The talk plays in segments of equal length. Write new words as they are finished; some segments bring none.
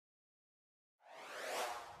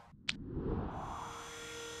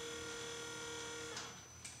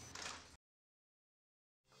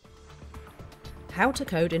How to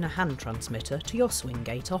code in a hand transmitter to your swing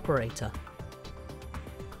gate operator.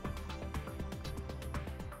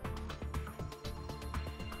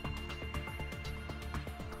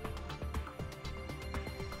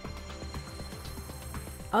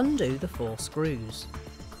 Undo the 4 screws.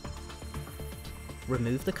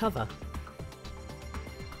 Remove the cover.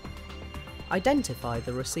 Identify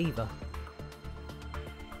the receiver.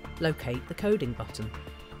 Locate the coding button.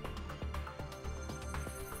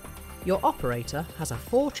 Your operator has a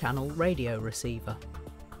 4-channel radio receiver.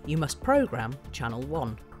 You must program channel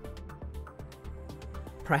 1.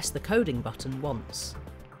 Press the coding button once.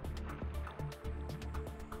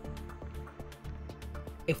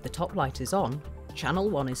 If the top light is on, channel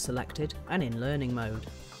 1 is selected and in learning mode.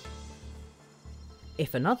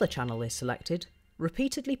 If another channel is selected,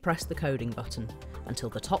 repeatedly press the coding button until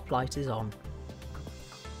the top light is on.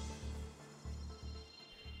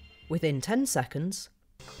 Within 10 seconds,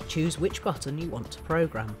 choose which button you want to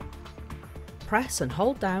program. Press and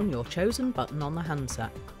hold down your chosen button on the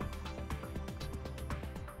handset.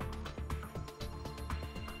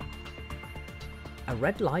 A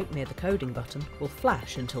red light near the coding button will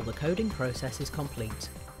flash until the coding process is complete.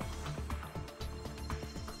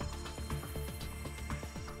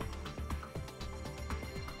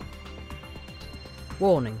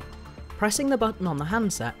 Warning: pressing the button on the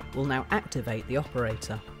handset will now activate the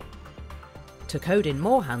operator. To code in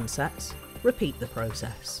more handsets, repeat the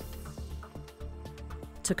process.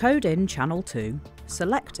 To code in channel 2,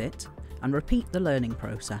 select it and repeat the learning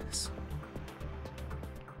process.